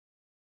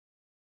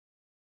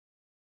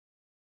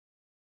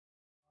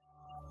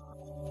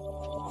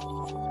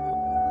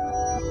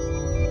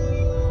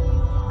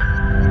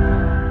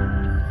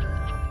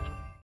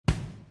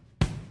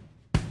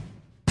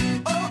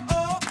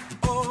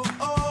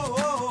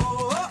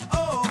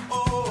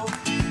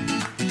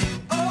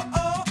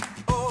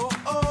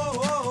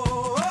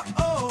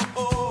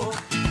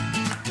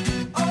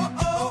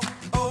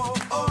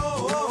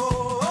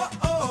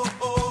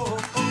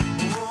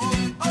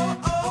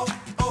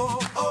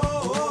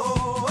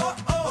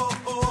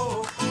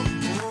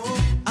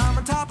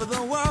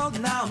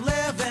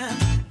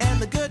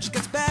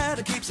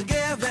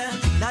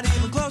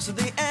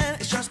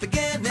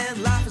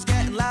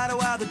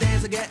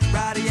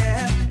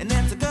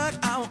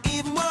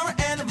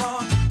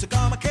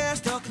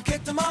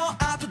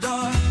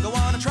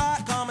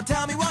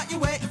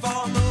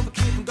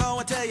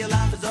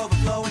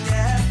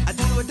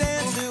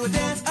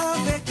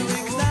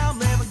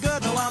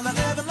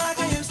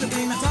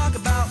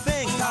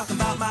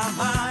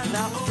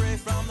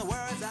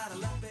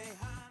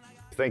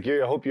Thank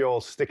you. I hope you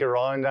all stick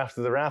around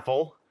after the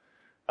raffle.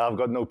 I've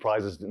got no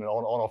prizes on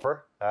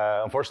offer,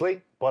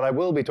 unfortunately, but I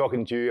will be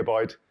talking to you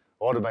about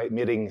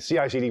automating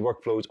CI/CD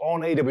workflows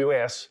on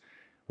AWS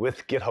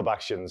with GitHub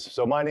Actions.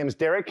 So my name is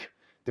Derek,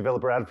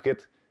 developer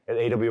advocate at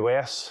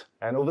AWS,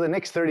 and over the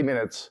next 30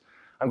 minutes,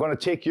 I'm going to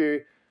take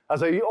you,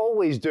 as I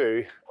always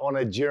do, on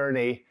a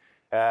journey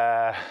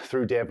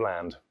through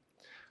Devland.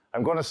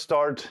 I'm going to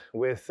start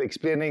with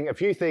explaining a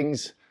few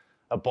things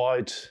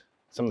about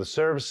some of the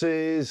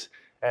services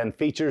and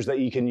features that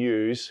you can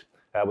use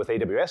with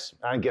AWS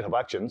and GitHub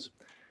Actions.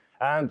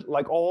 And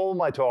like all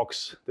my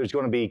talks, there's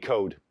going to be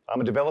code. I'm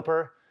a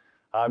developer.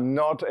 I'm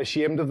not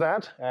ashamed of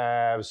that.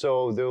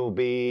 So there will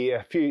be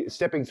a few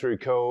stepping through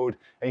code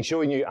and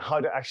showing you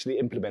how to actually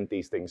implement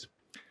these things.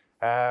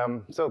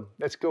 So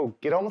let's go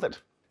get on with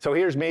it. So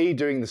here's me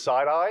doing the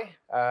side eye.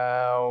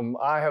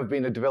 I have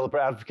been a developer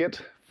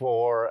advocate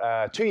for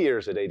 2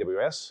 years at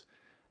AWS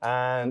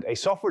and a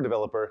software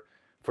developer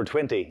for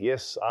 20.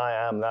 Yes, I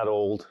am that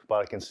old, but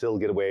I can still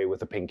get away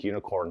with a pink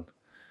unicorn.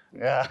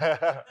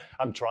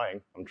 I'm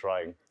trying.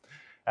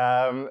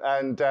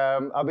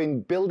 I've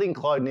been building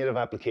cloud-native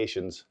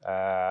applications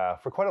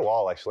for quite a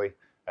while, actually,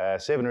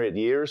 7 or 8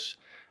 years.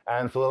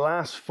 And for the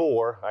last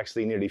 4,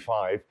 actually nearly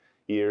 5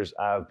 years,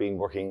 I've been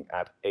working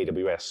at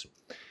AWS.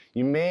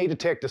 You may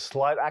detect a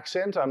slight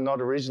accent. I'm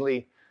not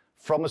originally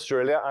from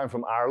Australia. I'm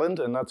from Ireland,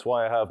 and that's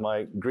why I have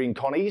my green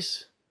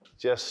connies.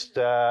 Just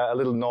a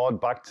little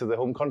nod back to the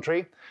home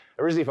country.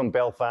 Originally from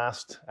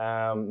Belfast,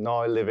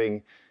 now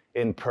living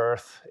in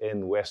Perth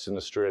in Western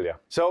Australia.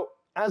 So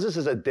as this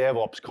is a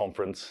DevOps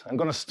conference, I'm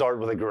going to start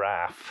with a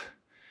graph.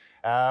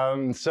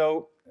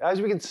 So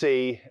as we can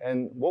see,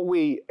 and what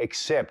we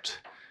accept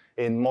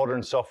in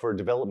modern software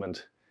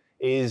development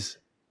is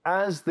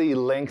as the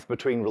length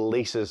between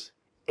releases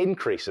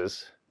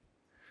increases,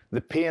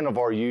 the pain of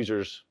our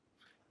users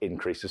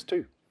increases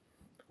too.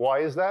 Why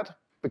is that?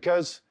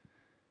 Because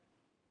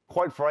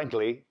quite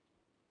frankly,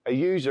 a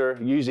user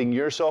using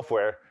your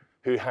software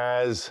who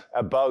has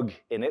a bug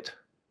in it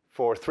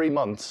for 3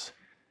 months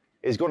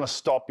is going to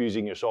stop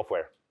using your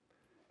software.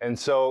 And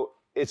so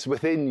it's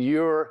within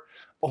your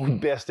own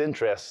best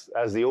interest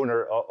as the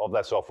owner of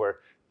that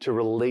software to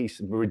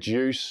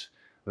increase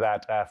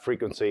that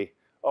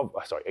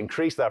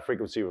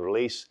frequency of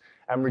release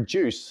and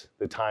reduce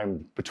the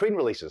time between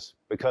releases,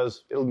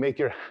 because it'll make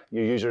your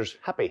users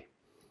happy,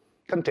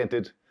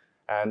 contented,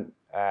 and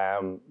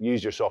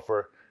use your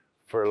software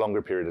for a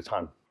longer period of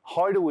time.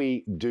 How do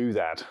we do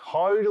that?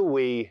 How do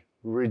we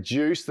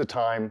reduce the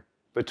time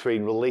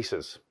between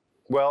releases?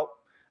 Well,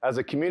 as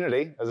a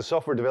community, as a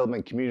software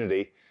development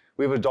community,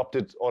 we've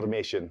adopted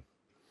automation.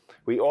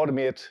 We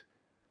automate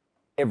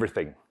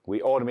everything. We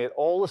automate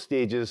all the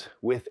stages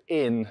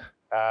within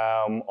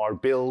our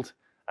build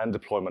and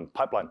deployment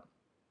pipeline.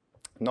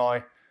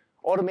 Now,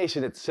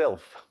 automation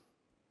itself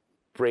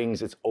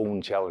brings its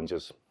own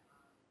challenges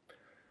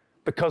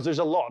because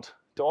there's a lot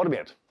to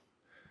automate.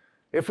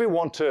 If we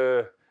want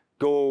to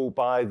go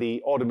by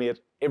the automate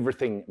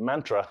everything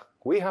mantra,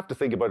 we have to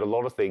think about a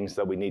lot of things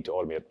that we need to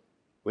automate.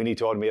 We need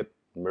to automate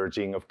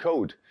merging of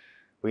code.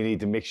 We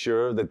need to make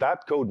sure that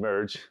that code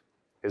merge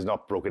is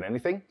not broken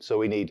anything. So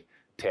we need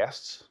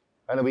tests,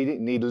 and we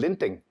need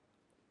linting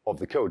of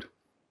the code.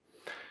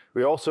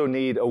 We also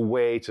need a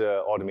way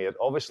to automate,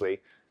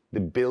 obviously, the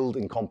build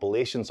and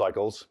compilation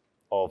cycles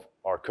of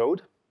our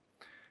code.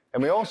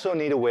 And we also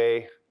need a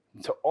way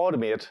to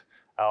automate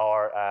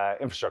our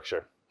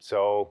infrastructure.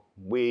 So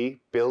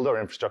we build our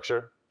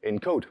infrastructure in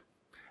code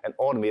and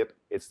automate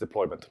its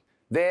deployment.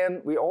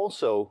 Then we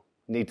also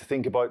need to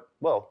think about,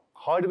 well,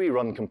 how do we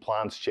run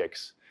compliance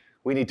checks?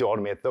 We need to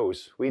automate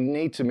those. We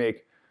need to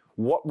make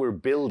what we're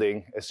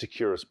building as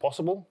secure as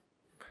possible.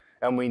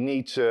 And we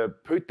need to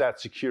put that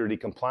security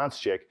compliance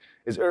check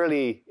as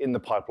early in the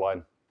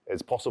pipeline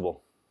as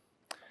possible.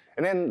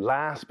 And then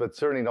last, but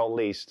certainly not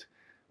least,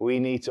 we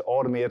need to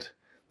automate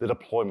the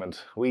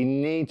deployment. We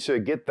need to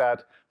get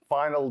that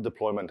final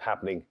deployment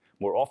happening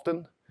more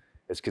often,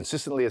 as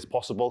consistently as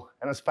possible,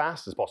 and as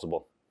fast as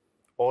possible.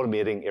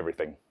 Automating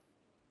everything.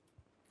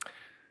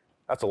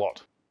 That's a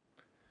lot.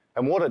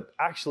 And what it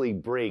actually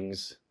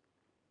brings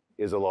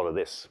is a lot of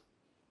this.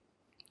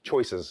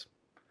 Choices.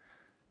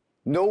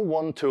 No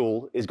one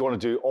tool is going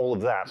to do all of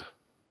that.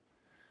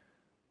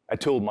 A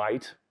tool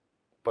might,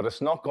 but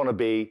it's not going to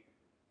be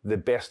the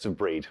best of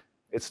breed.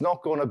 It's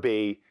not going to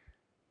be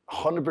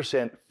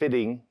 100%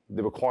 fitting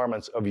the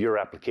requirements of your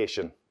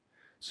application.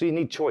 So you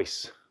need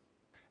choice.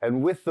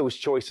 And with those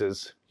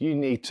choices, you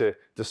need to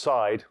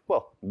decide,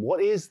 well,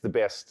 what is the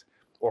best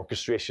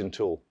orchestration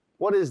tool?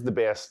 What is the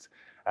best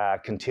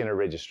container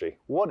registry?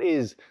 What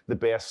is the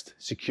best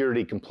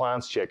security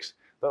compliance checks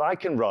that I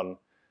can run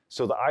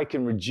so that I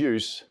can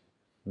reduce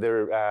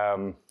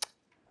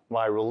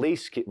my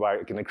release,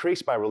 I can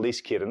increase my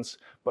release cadence,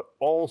 but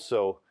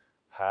also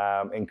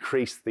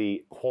increase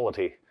the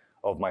quality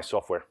of my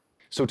software.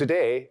 So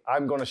today,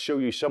 I'm going to show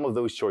you some of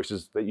those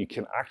choices that you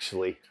can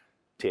actually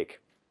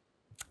take.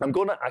 I'm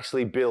going to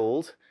actually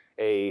build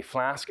a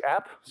Flask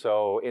app,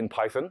 so in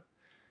Python,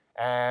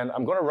 and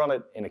I'm going to run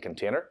it in a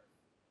container.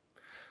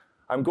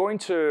 I'm going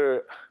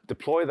to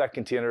deploy that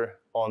container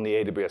on the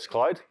AWS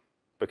cloud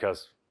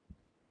because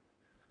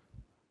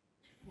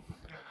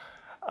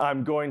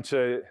I'm going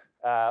to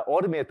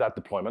automate that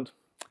deployment,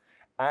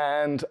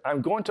 and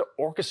I'm going to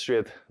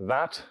orchestrate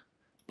that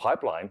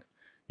pipeline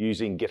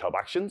using GitHub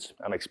Actions,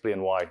 and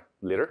explain why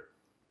later.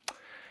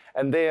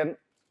 And then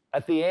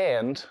at the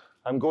end,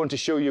 I'm going to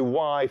show you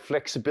why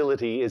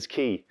flexibility is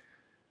key,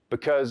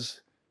 because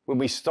when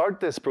we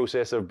start this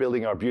process of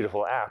building our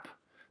beautiful app,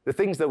 the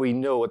things that we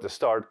know at the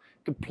start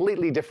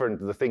completely different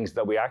to the things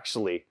that we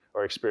actually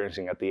are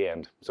experiencing at the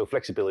end. So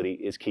flexibility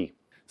is key.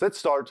 So let's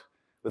start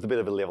with a bit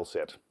of a level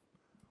set.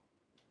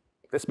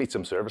 Let's meet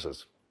some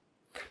services.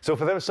 So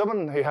for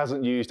someone who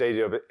hasn't used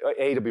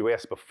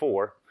AWS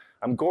before,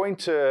 I'm going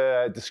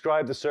to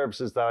describe the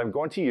services that I'm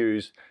going to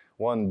use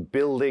when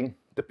building,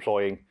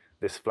 deploying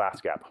this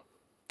Flask app.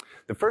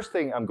 The first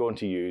thing I'm going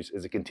to use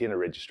is a container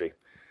registry.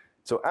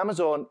 So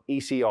Amazon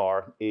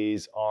ECR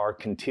is our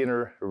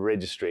container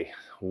registry.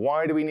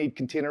 Why do we need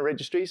container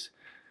registries?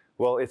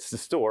 Well, it's to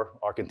store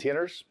our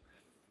containers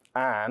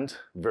and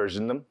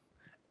version them,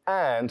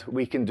 and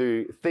we can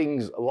do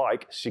things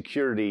like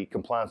security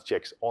compliance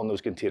checks on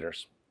those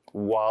containers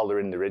while they're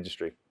in the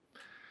registry.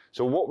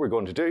 So what we're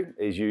going to do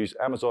is use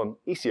Amazon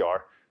ECR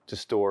to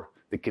store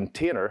the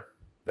container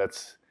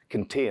that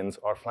contains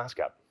our Flask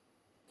app.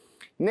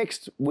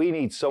 Next, we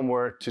need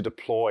somewhere to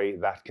deploy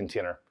that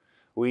container.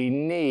 We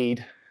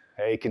need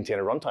a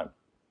container runtime.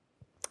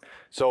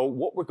 So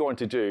what we're going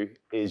to do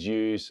is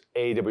use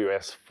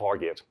AWS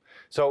Fargate.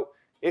 So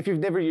if you've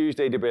never used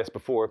AWS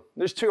before,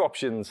 there's two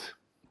options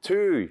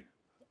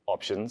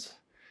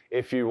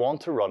if you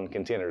want to run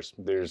containers.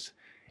 There's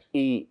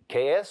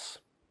EKS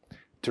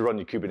to run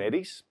your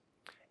Kubernetes,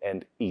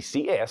 and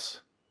ECS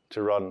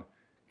to run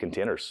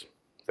containers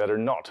that are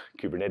not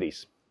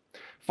Kubernetes.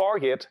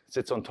 Fargate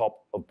sits on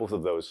top of both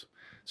of those.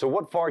 So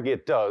what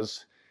Fargate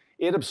does,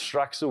 it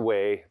abstracts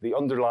away the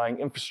underlying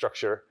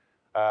infrastructure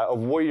of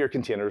where your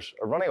containers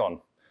are running on.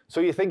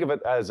 So you think of it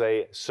as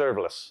a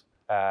serverless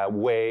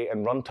way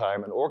and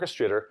runtime and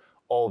orchestrator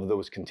of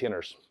those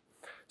containers.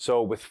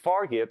 So with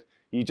Fargate,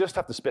 you just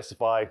have to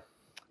specify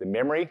the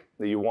memory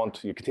that you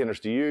want your containers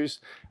to use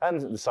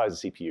and the size of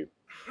CPU.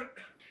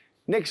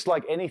 Next,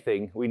 like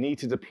anything, we need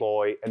to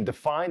deploy and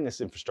define this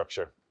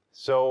infrastructure.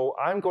 So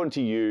I'm going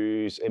to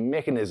use a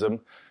mechanism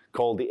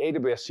called the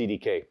AWS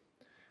CDK,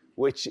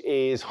 which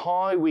is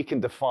how we can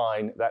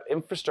define that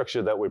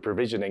infrastructure that we're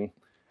provisioning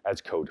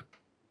as code.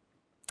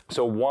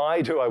 So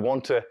why do I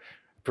want to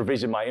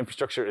provision my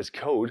infrastructure as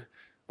code?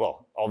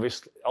 Well,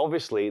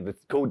 obviously the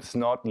code is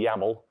not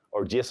YAML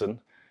or JSON,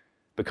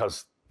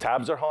 because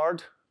tabs are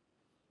hard,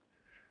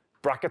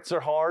 brackets are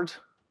hard.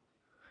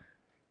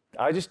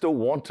 I just don't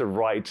want to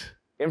write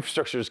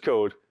infrastructure as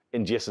code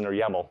in JSON or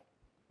YAML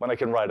when I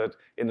can write it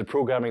in the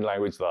programming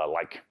language that I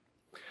like.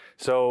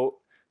 So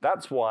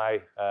that's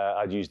why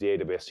I'd use the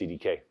AWS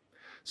CDK.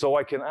 So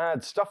I can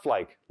add stuff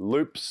like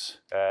loops,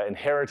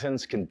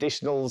 inheritance,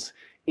 conditionals,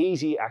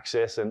 easy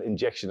access and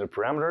injection of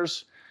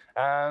parameters,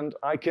 and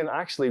I can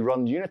actually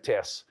run unit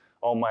tests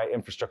on my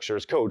infrastructure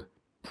as code,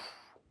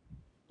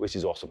 which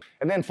is awesome.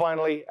 And then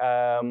finally,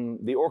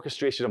 the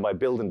orchestration of my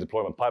build and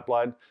deployment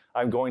pipeline,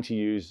 I'm going to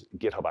use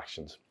GitHub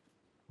Actions.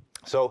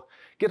 So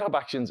GitHub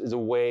Actions is a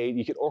way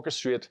you can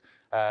orchestrate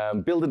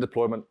build and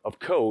deployment of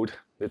code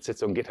that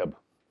sits on GitHub.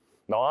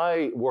 Now,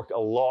 I work a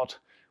lot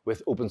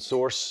with open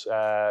source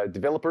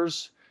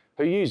developers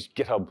who use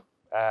GitHub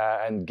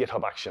and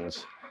GitHub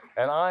Actions.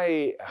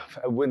 And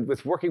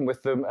with working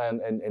with them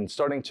and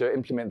starting to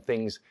implement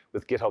things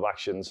with GitHub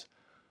Actions,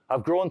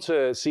 I've grown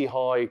to see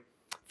how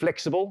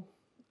flexible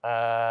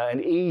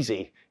and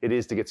easy it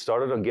is to get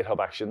started on GitHub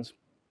Actions,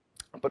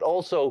 but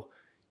also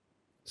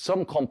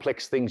some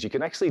complex things you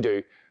can actually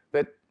do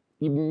that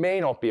you may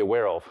not be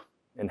aware of,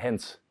 and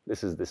hence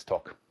this is this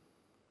talk.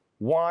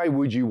 Why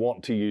would you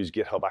want to use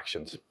GitHub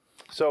Actions?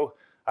 So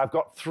I've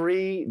got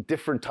 3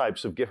 different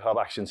types of GitHub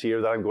Actions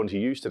here that I'm going to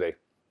use today.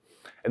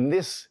 And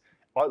this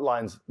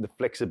outlines the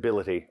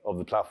flexibility of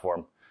the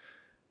platform.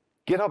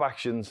 GitHub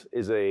Actions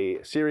is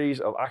a series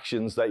of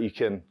actions that you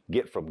can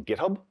get from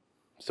GitHub,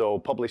 so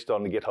published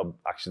on the GitHub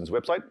Actions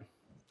website.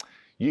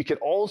 You can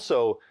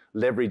also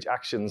leverage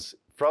actions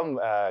from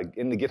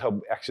in the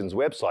GitHub Actions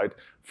website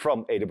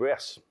from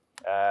AWS.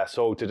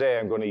 So today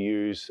I'm going to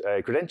use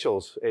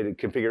credentials,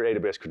 configure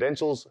AWS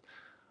credentials,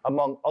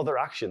 among other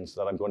actions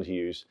that I'm going to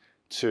use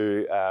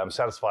to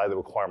satisfy the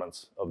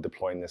requirements of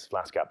deploying this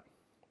Flask app.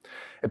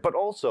 But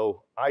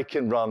also, I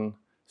can run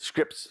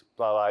scripts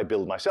that I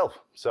build myself.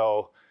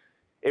 So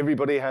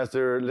everybody has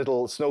their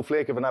little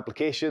snowflake of an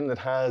application that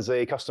has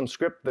a custom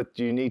script that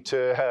you need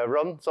to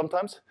run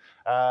sometimes.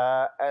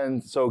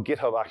 And so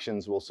GitHub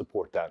Actions will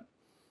support that.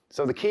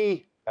 So the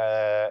key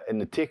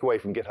and the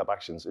takeaway from GitHub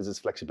Actions is its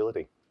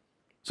flexibility.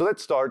 So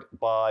let's start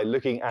by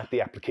looking at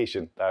the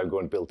application that I'm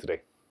going to build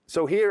today.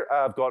 So here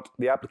I've got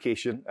the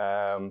application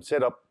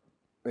set up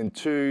in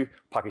 2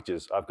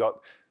 packages. I've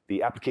got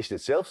the application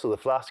itself, so the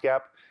Flask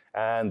app,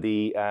 and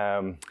the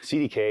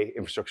CDK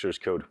infrastructure as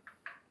code.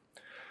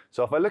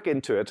 So if I look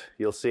into it,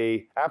 you'll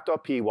see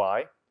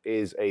app.py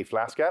is a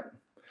Flask app,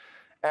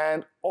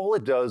 and all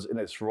it does in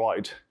its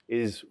route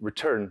is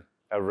return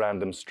a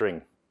random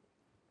string.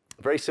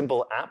 Very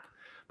simple app,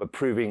 but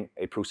proving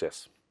a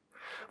process.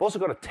 I've also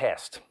got a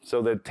test.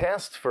 So the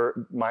test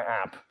for my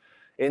app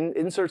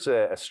inserts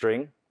a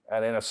string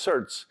and then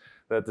asserts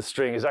that the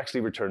string is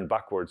actually returned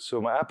backwards.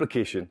 So my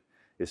application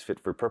is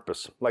fit for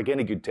purpose, like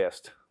any good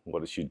test,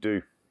 what it should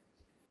do.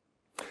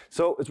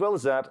 So as well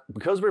as that,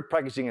 because we're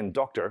packaging in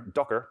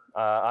Docker,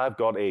 I've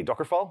got a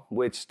Docker file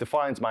which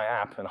defines my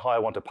app and how I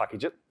want to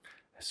package it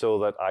so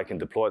that I can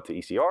deploy it to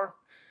ECR.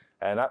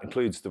 And that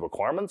includes the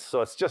requirements.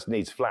 So it just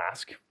needs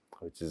Flask,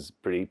 which is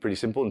pretty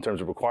simple in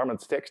terms of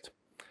requirements text.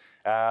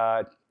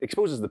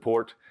 Exposes the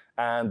port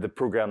and the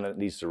program that it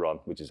needs to run,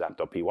 which is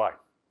app.py.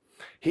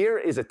 Here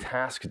is a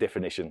task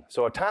definition.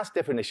 So a task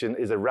definition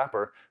is a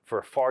wrapper for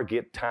a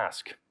Fargate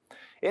task.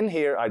 In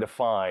here, I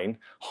define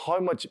how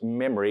much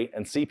memory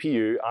and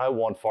CPU I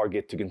want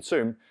Fargate to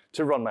consume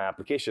to run my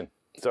application.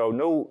 So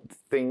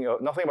nothing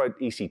about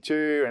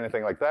EC2 or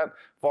anything like that.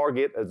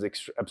 Fargate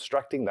is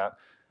abstracting that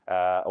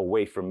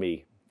away from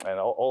me. And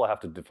all I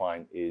have to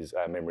define is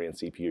memory and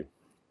CPU.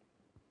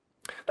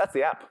 That's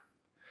the app.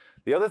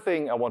 The other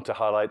thing I want to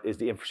highlight is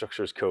the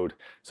infrastructure as code,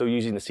 so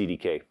using the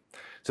CDK.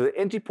 So the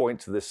entry point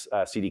to this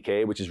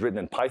CDK, which is written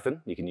in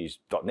Python, you can use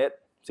 .NET,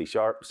 C#,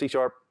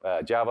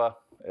 Java,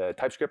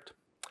 TypeScript,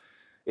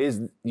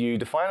 is you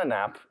define an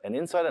app, and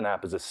inside an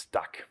app is a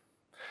stack.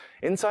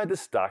 Inside the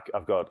stack,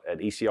 I've got an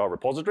ECR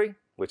repository,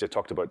 which I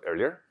talked about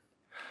earlier.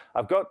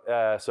 I've got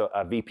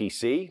a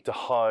VPC to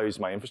house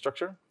my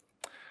infrastructure.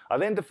 I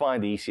then define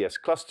the ECS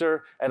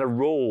cluster and a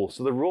role.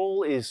 So the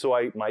role is so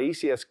my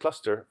ECS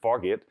cluster,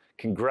 Fargate,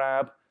 can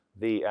grab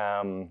the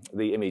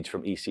image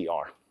from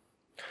ECR.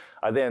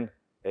 I then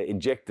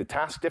inject the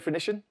task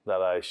definition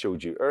that I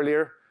showed you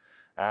earlier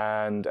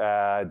and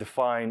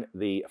define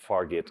the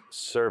Fargate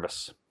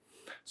service.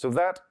 So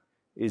that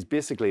is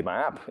basically my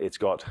app. It's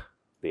got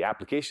the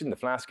application, the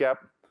Flask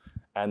app,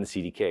 and the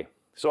CDK.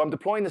 So I'm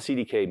deploying the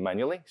CDK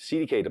manually,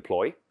 CDK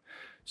deploy.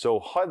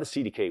 So how the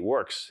CDK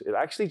works, it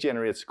actually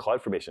generates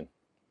CloudFormation.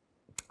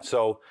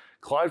 So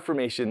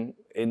CloudFormation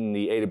in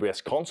the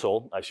AWS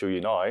console, I show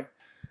you now,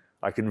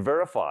 I can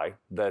verify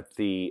that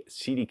the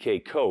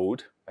CDK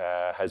code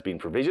has been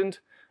provisioned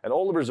and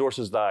all the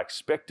resources that I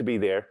expect to be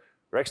there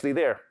are actually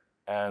there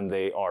and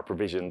they are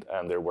provisioned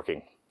and they're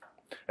working.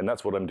 And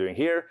that's what I'm doing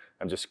here.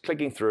 I'm just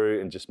clicking through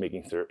and just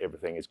making sure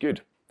everything is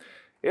good.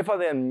 If I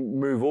then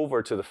move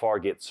over to the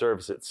Fargate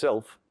service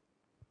itself,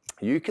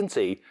 you can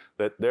see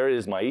that there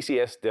is my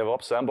ECS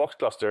DevOps sandbox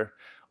cluster,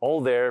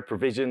 all there,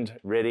 provisioned,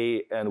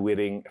 ready, and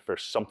waiting for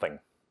something.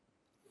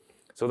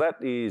 So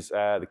that is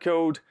the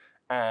code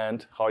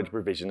and how to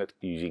provision it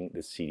using the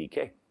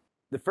CDK.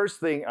 The first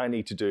thing I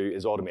need to do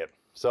is automate.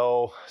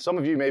 So some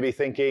of you may be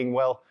thinking,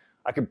 well,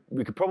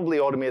 we could probably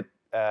automate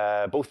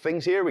both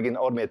things here. We can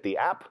automate the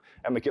app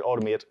and we can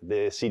automate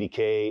the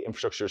CDK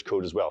infrastructure as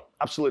code as well.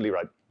 Absolutely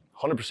right,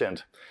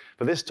 100%.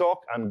 For this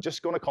talk, I'm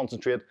just going to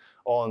concentrate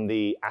on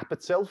the app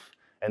itself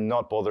and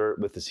not bother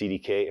with the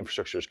CDK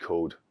infrastructure as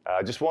code.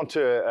 I just want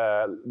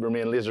to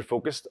remain laser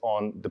focused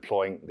on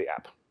deploying the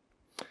app.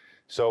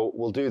 So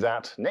we'll do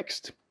that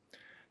next.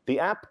 The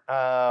app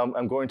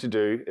I'm going to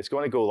do, it's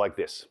going to go like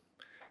this.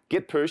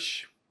 Git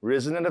push,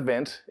 raising an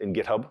event in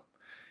GitHub,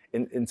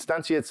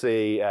 instantiates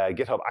a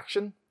GitHub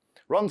action,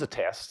 runs a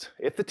test.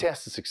 If the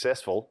test is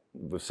successful,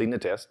 we've seen the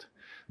test,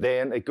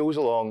 then it goes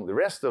along the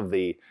rest of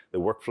the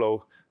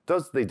workflow,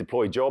 does the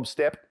deploy job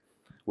step,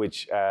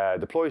 which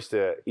deploys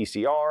to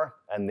ECR,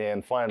 and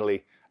then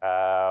finally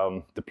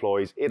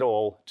deploys it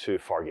all to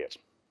Fargate.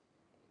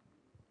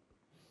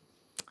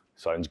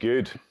 Sounds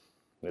good.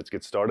 Let's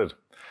get started.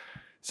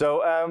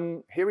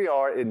 So here we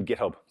are in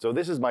GitHub. So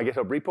this is my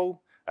GitHub repo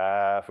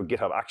for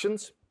GitHub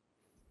Actions.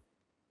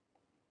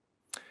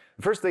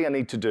 The first thing I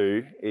need to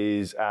do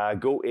is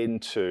go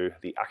into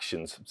the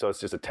actions. So it's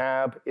just a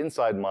tab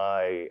inside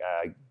my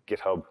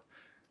GitHub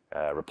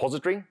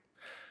repository.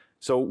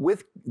 So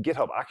with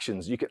GitHub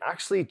Actions, you can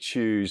actually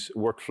choose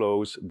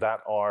workflows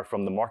that are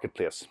from the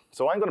marketplace.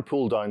 So I'm going to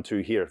pull down two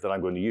here that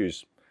I'm going to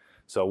use.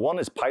 So one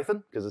is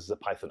Python, because this is a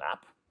Python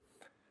app.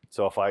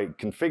 So if I hit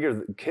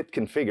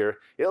configure,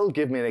 it'll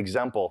give me an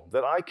example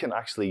that I can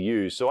actually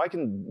use. So I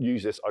can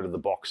use this out of the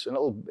box, and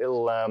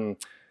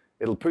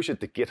it'll push it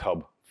to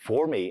GitHub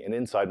for me and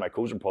inside my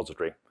code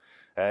repository.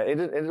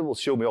 It will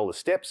show me all the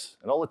steps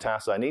and all the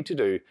tasks I need to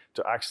do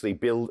to actually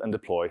build and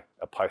deploy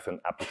a Python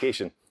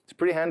application. It's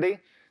pretty handy,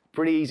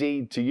 pretty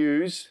easy to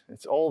use.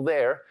 It's all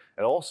there.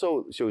 It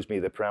also shows me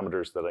the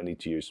parameters that I need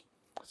to use.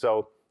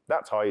 So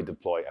that's how you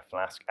deploy a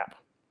Flask app.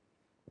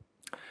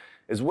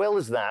 As well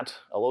as that,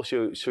 I'll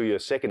also show you a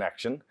second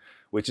action,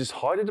 which is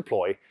how to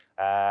deploy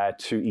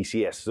to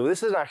ECS. So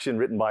this is an action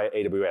written by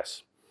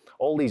AWS.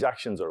 All these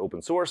actions are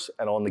open source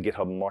and on the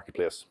GitHub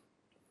marketplace.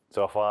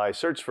 So if I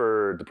search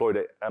for deploy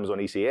to Amazon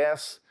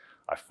ECS,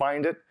 I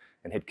find it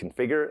and hit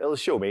configure, it'll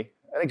show me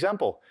an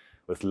example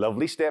with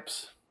lovely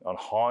steps on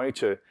how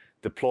to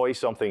deploy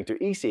something to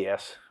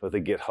ECS with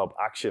a GitHub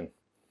action.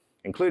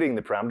 including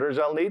the parameters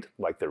I'll need,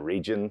 like the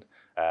region,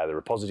 the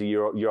repository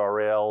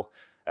URL,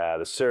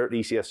 the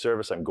ECS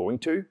service I'm going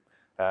to,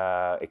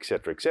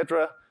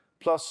 etc.,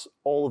 plus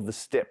all of the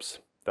steps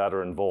that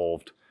are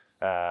involved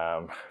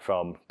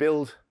from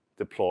build,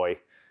 deploy,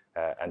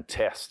 and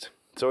test.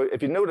 So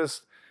if you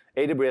notice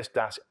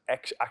AWS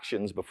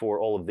Actions before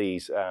all of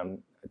these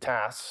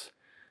tasks,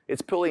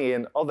 it's pulling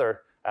in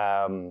other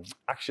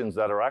actions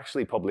that are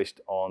actually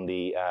published on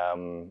the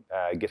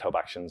GitHub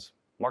Actions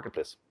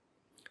marketplace.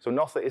 So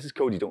this is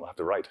code you don't have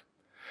to write.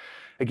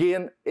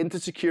 Again, into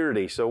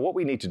security. So what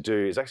we need to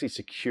do is actually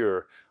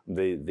secure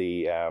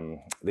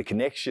the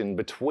connection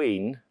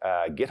between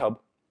GitHub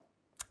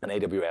and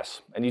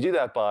AWS. And you do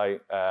that by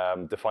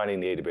defining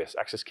the AWS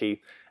access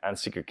key and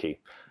secret key.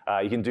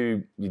 You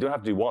don't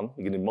have to do one,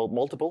 you can do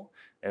multiple,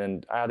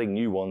 and adding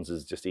new ones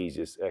is just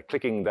easiest.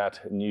 Clicking that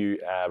new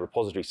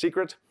repository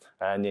secret,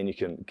 and then you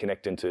can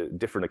connect into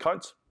different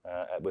accounts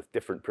with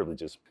different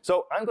privileges.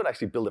 So I'm going to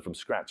actually build it from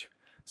scratch.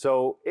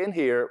 So in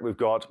here, we've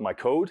got my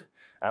code,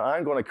 and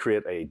I'm going to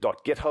create a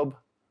 .github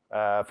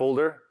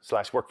folder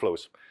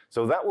 /workflows.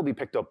 So that will be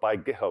picked up by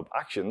GitHub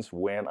Actions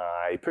when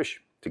I push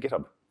to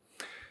GitHub.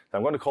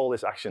 I'm going to call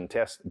this action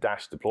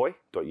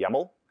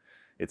test-deploy.yaml.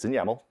 It's in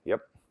YAML, yep.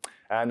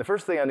 And the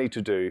first thing I need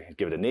to do is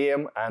give it a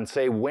name and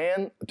say,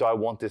 when do I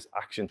want this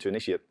action to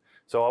initiate?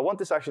 So I want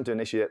this action to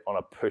initiate on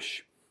a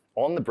push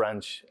on the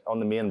branch, on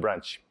the main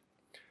branch.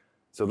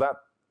 So that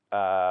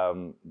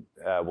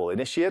will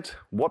initiate.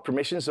 What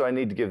permissions do I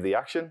need to give the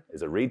action?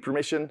 Is a read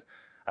permission.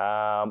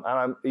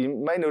 And you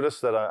may notice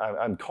that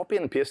I'm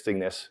copying and pasting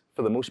this,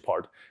 for the most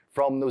part,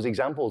 from those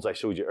examples I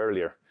showed you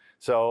earlier.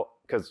 So,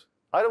 because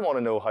I don't want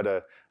to know how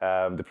to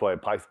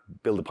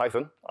build a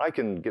Python. I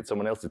can get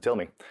someone else to tell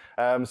me.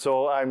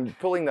 So I'm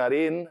pulling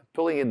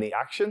in the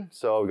action.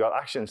 So we've got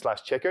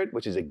action/checkout,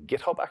 which is a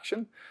GitHub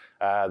action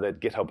that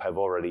GitHub have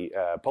already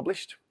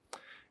published.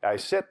 I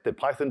set the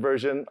Python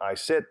version. I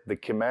set the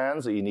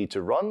commands that you need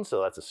to run.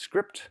 So that's a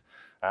script.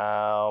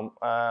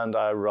 And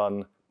I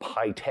run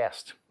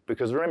PyTest.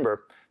 Because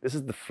remember, this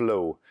is the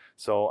flow.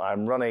 So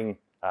I'm running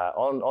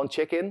on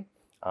check-in.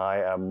 I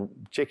am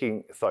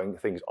checking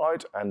things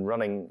out and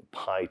running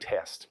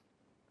PyTest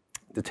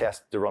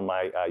to run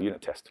my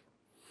unit test.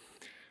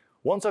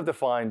 Once I've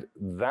defined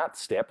that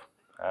step,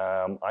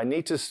 I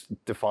need to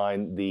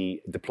define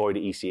the deploy to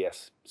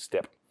ECS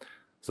step.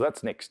 So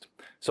that's next.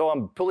 So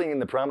I'm pulling in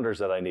the parameters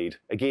that I need,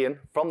 again,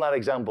 from that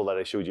example that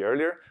I showed you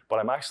earlier, but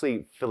I'm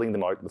actually filling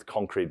them out with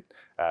concrete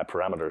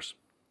parameters.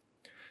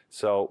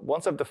 So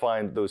once I've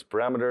defined those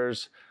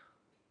parameters,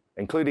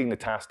 including the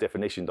task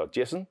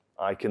definition.json,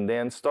 I can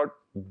then start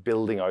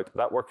building out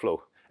that workflow.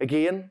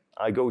 Again,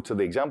 I go to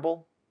the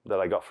example that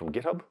I got from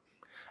GitHub,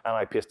 and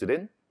I paste it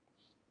in,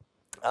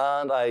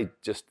 and I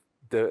just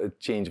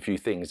change a few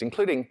things,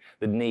 including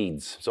the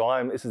needs.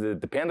 So this is a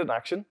dependent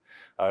action,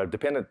 a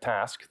dependent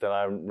task that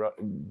I'm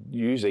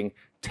using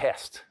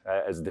test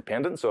as a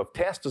dependent. So if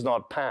test does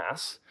not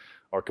pass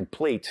or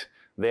complete,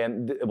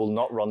 then it will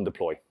not run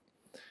deploy.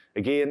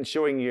 Again,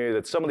 showing you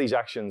that some of these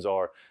actions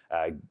are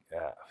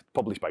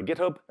published by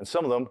GitHub, and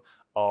some of them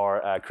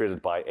are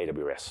created by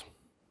AWS,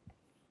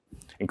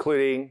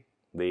 including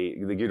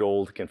the good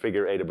old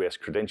configure AWS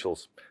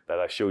credentials that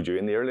I showed you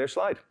in the earlier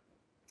slide,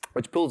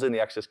 which pulls in the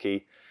access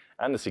key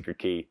and the secret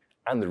key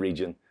and the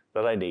region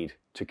that I need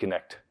to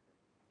connect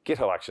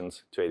GitHub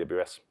Actions to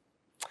AWS.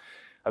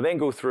 I then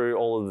go through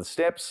all of the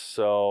steps.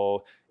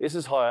 So this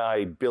is how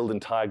I build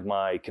and tag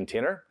my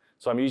container.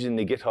 So I'm using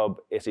the GitHub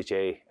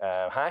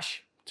SHA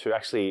hash to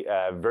actually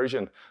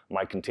version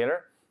my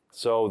container,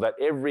 so that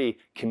every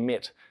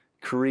commit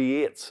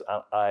creates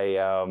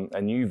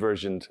a new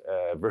version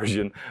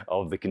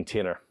of the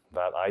container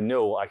that I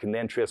know I can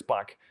then trace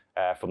back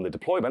from the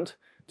deployment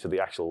to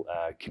the actual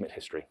commit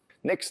history.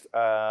 Next,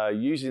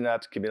 using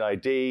that commit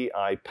ID,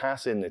 I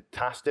pass in the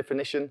task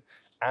definition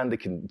and the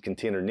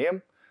container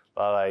name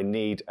that I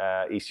need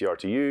ECR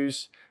to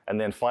use, and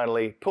then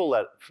finally pull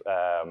that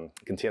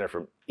container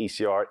from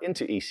ECR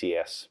into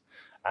ECS.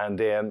 And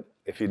then,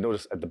 if you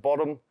notice at the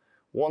bottom,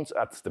 once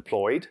that's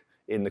deployed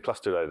in the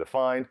cluster that I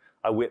defined,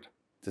 I wait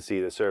to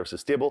see the service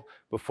is stable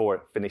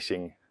before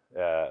finishing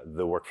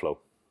the workflow.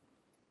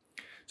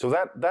 So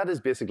that is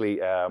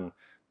basically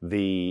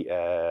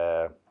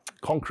the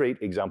concrete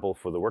example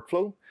for the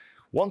workflow.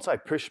 Once I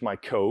push my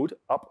code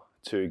up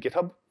to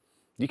GitHub,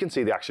 you can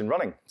see the action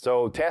running.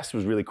 So test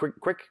was really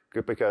quick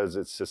because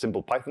it's a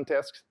simple Python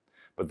test.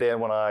 But then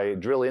when I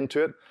drill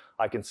into it,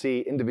 I can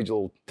see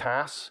individual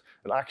tasks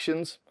and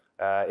actions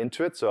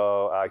into it.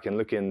 So I can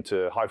look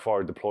into how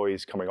far deploy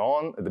is coming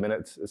on. At the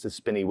minute, it's a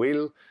spinny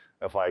wheel.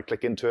 If I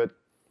click into it,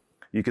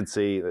 you can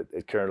see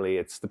that currently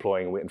it's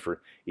deploying, waiting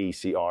for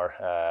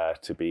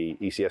ECS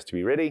to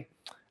be ready.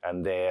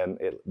 And then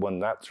when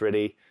that's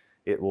ready,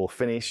 it will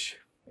finish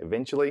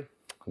eventually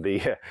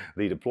the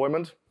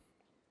deployment.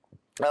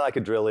 And I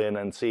could drill in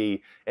and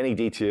see any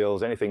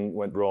details, anything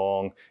went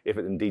wrong, if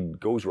it indeed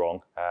goes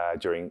wrong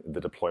during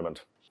the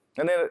deployment.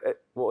 And then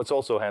what's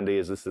also handy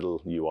is this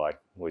little UI,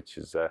 which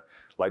is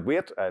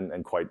lightweight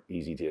and quite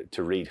easy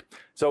to read.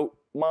 So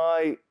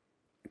my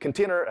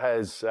container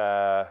has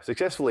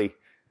successfully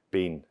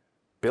been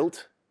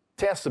built,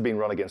 tests have been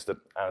run against it,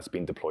 and it's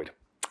been deployed.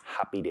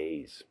 Happy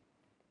days.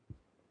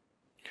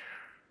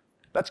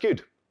 That's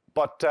good,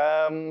 but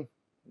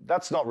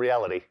that's not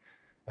reality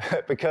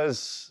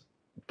because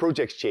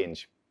projects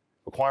change,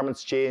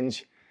 requirements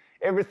change,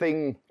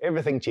 everything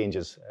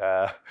changes.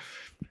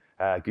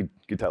 Good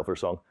title for a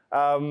song.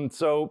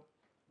 So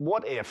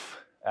what if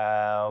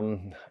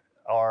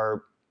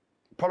our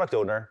product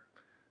owner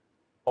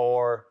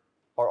or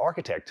our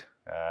architect,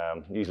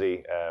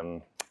 usually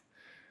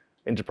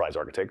enterprise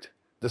architect,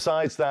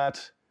 decides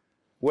that,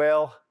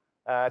 well,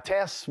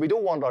 tests, we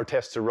don't want our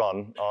tests to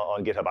run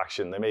on GitHub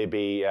Action. There may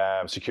be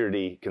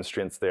security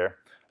constraints there.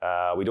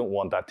 We don't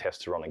want that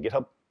test to run on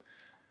GitHub.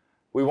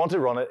 We want to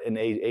run it in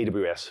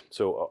AWS,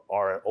 so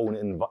our own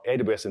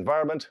AWS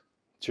environment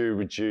to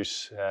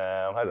reduce,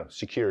 I don't know,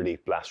 security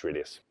blast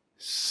radius.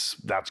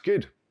 That's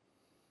good.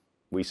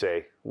 We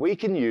say we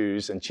can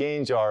use and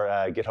change our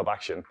GitHub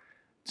Action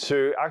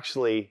to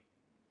actually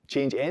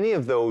change any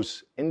of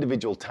those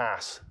individual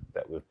tasks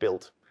that we've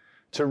built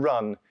to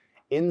run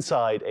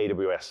inside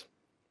AWS.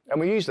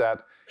 And we use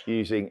that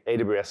using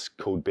AWS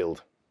Code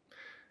Build.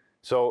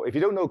 So if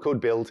you don't know Code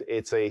Build,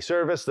 it's a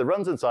service that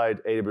runs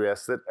inside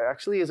AWS that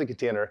actually is a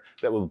container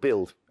that will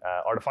build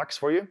artifacts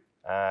for you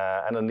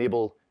and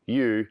enable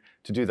you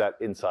to do that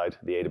inside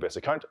the AWS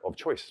account of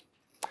choice.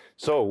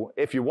 So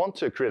if you want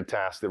to create a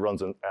task that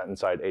runs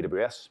inside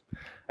AWS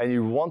and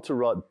you want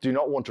to do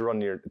not want to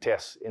run your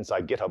tests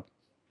inside GitHub,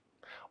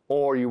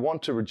 or you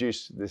want to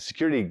reduce the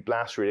security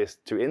blast radius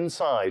to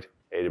inside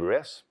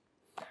AWS,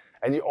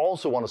 and you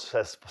also want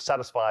to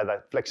satisfy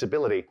that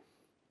flexibility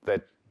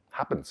that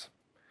happens,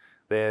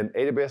 then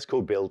AWS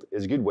Code Build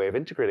is a good way of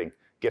integrating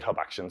GitHub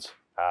Actions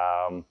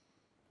and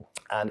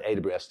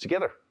AWS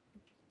together.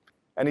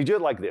 And you do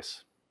it like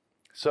this.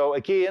 So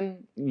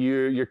again,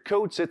 your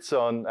code sits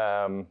on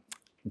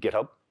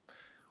GitHub.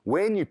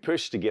 When you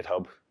push to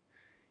GitHub,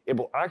 it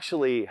will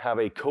actually have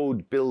a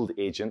code build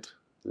agent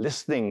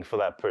listening for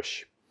that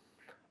push.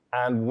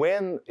 And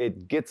when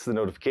it gets the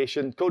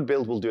notification, Code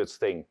Build will do its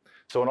thing.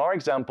 So in our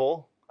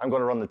example, I'm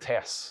going to run the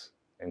tests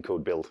in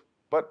Code Build.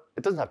 But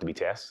it doesn't have to be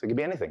tests. It can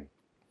be anything.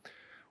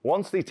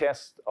 Once the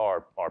tests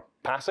are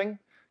passing,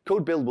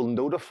 Code Build will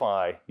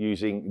notify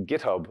using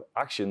GitHub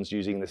Actions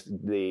using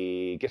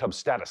the GitHub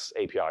Status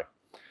API.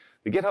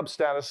 The GitHub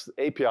Status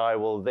API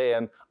will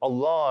then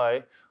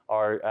allow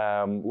our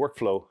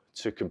workflow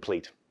to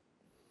complete.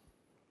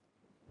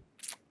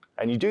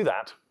 And you do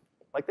that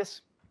like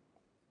this.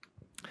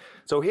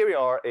 So here we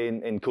are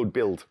in Code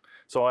Build.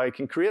 So I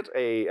can create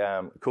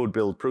a Code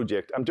Build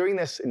project. I'm doing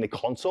this in the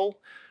console,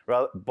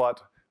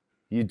 but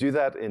you do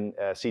that in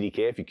CDK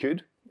if you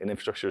could, in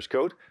infrastructure as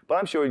code. But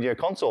I'm showing you a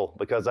console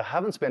because I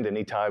haven't spent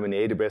any time in the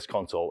AWS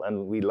console,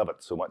 and we love it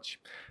so much.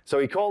 So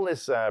you call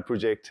this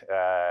project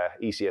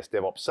ECS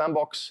DevOps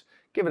Sandbox,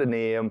 give it a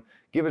name,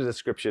 give it a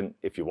description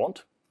if you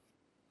want.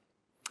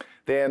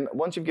 Then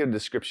once you've given a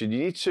description, you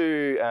need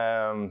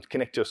to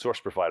connect to a source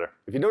provider.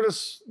 If you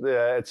notice,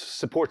 it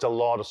supports a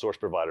lot of source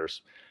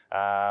providers.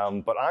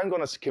 But I'm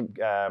going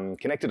to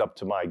connect it up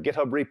to my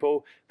GitHub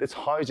repo that's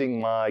housing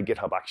my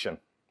GitHub action.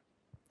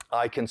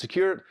 I can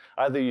secure it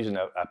either using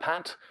a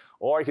PAT,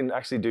 or I can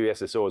actually do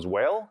SSO as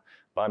well,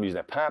 but I'm using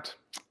a PAT,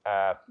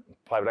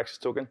 private access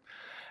token.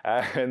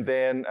 And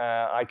then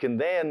I can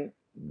then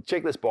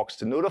check this box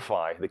to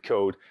notify the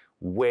code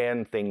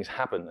when things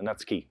happen, and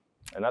that's key.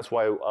 And that's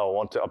why I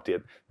want to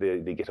update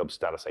the GitHub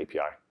Status API.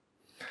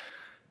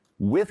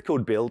 With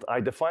Code Build, I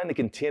define the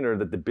container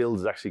that the build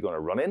is actually going to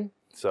run in.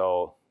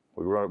 So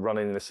we're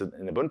running this in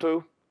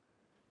Ubuntu,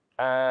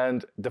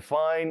 and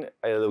define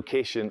a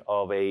location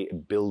of a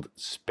build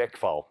spec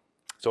file.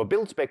 So a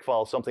build spec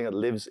file is something that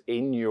lives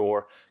in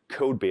your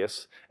code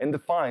base and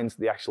defines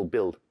the actual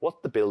build,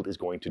 what the build is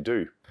going to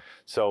do.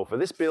 So for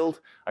this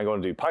build, I'm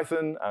going to do Python,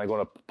 and I'm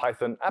going to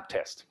Python app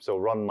test. So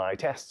run my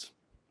tests.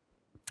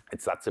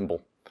 It's that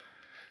simple.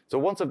 So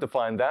once I've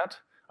defined that,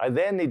 I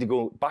then need to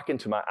go back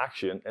into my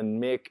action and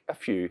make a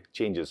few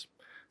changes.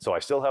 So I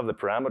still have the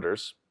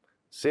parameters.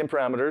 Same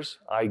parameters,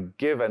 I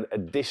give an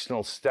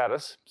additional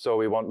status. So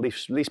we want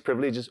least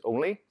privileges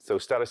only. So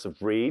status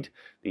of read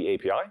the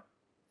API.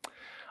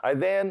 I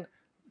then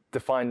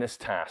define this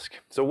task.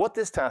 So what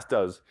this task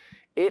does,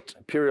 it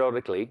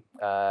periodically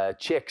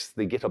checks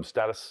the GitHub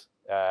status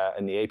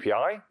in the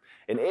API.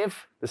 And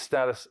if the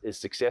status is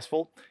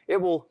successful, it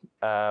will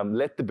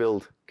let the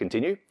build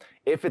continue.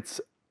 If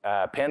it's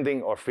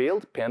pending or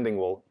failed, pending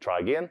will try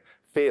again,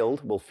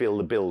 failed will fail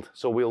the build.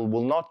 So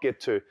we'll not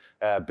get to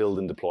build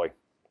and deploy.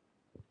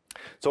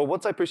 So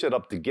once I push it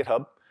up to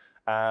GitHub,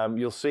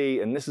 you'll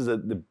see, and this is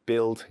the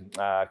build,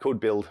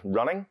 code build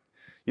running,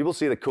 you will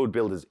see the code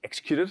build is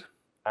executed,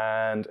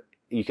 and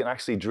you can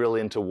actually drill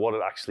into what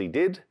it actually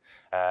did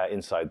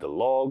inside the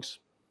logs.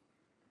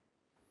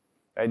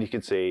 And you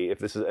can see if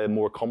this is a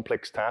more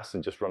complex task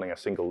than just running a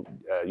single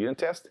unit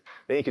test,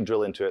 then you can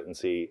drill into it and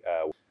see.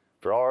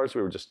 For ours,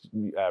 we were just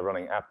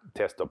running app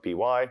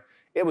test.py.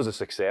 It was a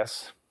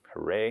success,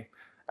 hooray.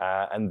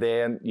 And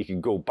then you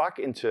can go back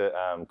into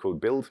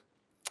code build,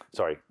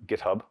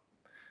 GitHub,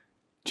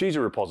 choose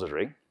a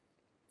repository,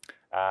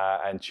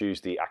 and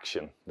choose the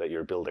action that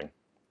you're building.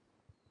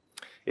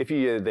 If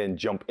you then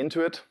jump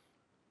into it,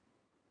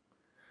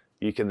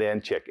 you can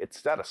then check its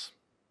status.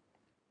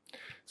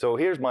 So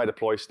here's my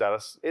deploy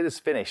status. It is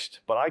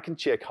finished, but I can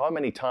check how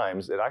many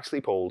times it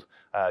actually pulled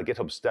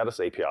GitHub status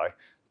API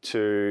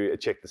to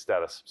check the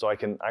status. So I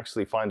can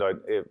actually find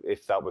out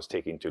if that was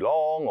taking too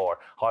long or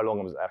how long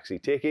it was actually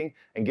taking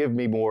and give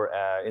me more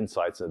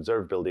insights and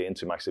observability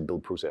into my actual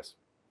build process.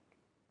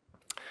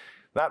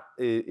 That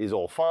is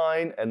all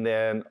fine. And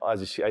then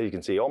as you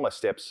can see, all my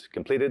steps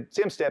completed.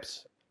 Same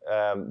steps.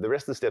 The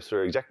rest of the steps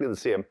are exactly the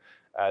same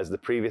as the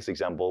previous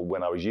example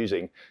when I was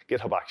using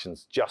GitHub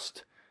Actions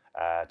just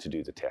to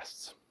do the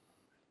tests.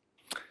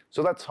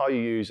 So that's how you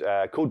use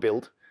code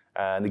build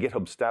and the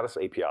GitHub status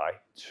API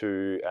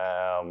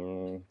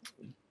to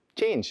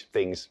change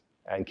things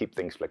and keep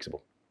things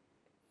flexible.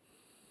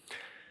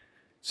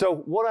 So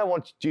what I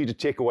want you to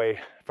take away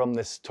from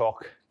this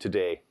talk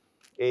today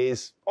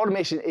is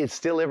automation is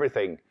still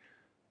everything.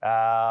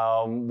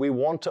 We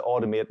want to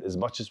automate as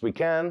much as we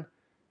can.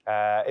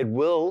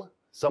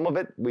 Some of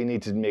it, we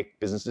need to make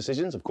business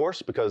decisions, of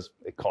course, because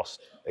it costs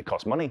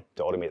money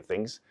to automate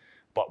things.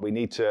 But we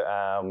need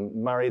to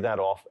marry that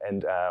off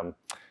and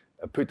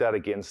put that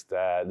against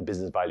the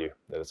business value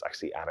that it's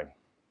actually adding.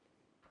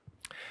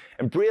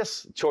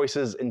 Embrace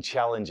choices and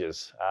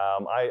challenges.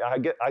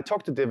 I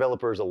talk to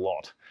developers a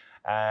lot,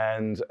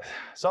 and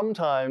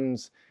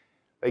sometimes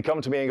they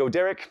come to me and go,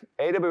 Derek,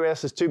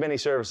 AWS has too many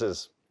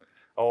services,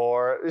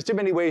 or there's too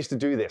many ways to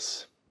do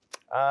this.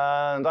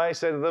 And I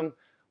say to them,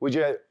 would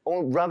you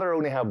rather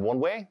only have one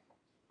way?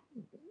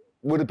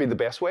 Would it be the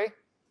best way?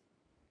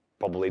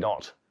 Probably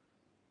not,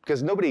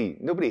 because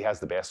nobody has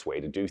the best way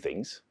to do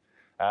things.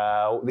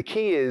 The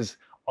key is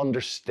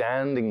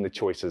understanding the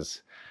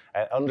choices,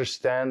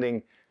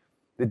 understanding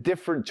the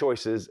different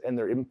choices and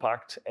their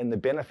impact and the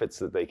benefits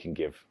that they can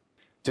give.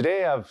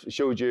 Today, I've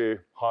showed you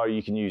how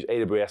you can use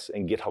AWS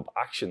and GitHub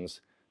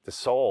Actions to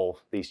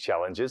solve these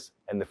challenges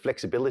and the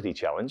flexibility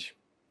challenge.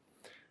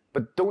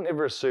 But don't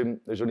ever assume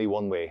there's only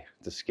one way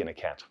to skin a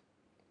cat.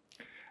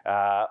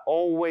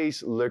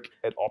 Always look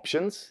at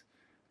options,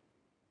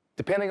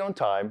 depending on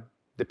time,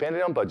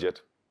 depending on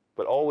budget,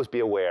 but always be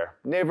aware.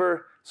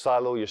 Never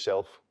silo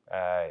yourself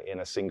in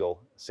a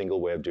single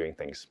way of doing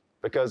things,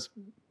 because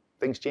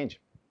things change.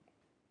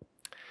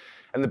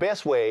 And the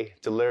best way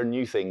to learn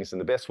new things,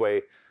 and the best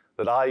way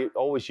that I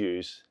always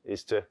use,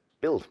 is to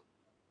build.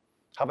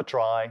 Have a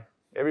try.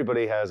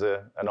 Everybody has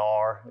an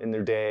hour in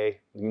their day.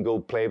 You can go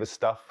play with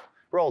stuff.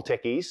 We're all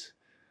techies.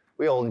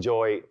 We all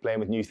enjoy playing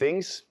with new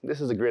things.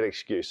 This is a great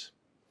excuse.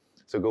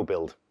 So go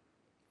build.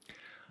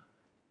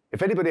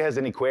 If anybody has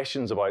any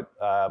questions about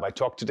my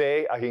talk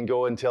today, I can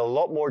go into a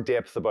lot more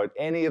depth about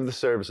any of the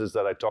services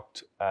that I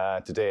talked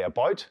today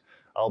about.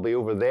 I'll be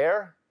over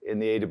there in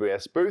the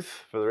AWS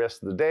booth for the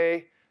rest of the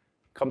day.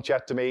 Come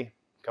chat to me,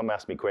 come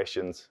ask me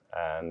questions,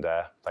 and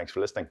thanks for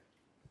listening.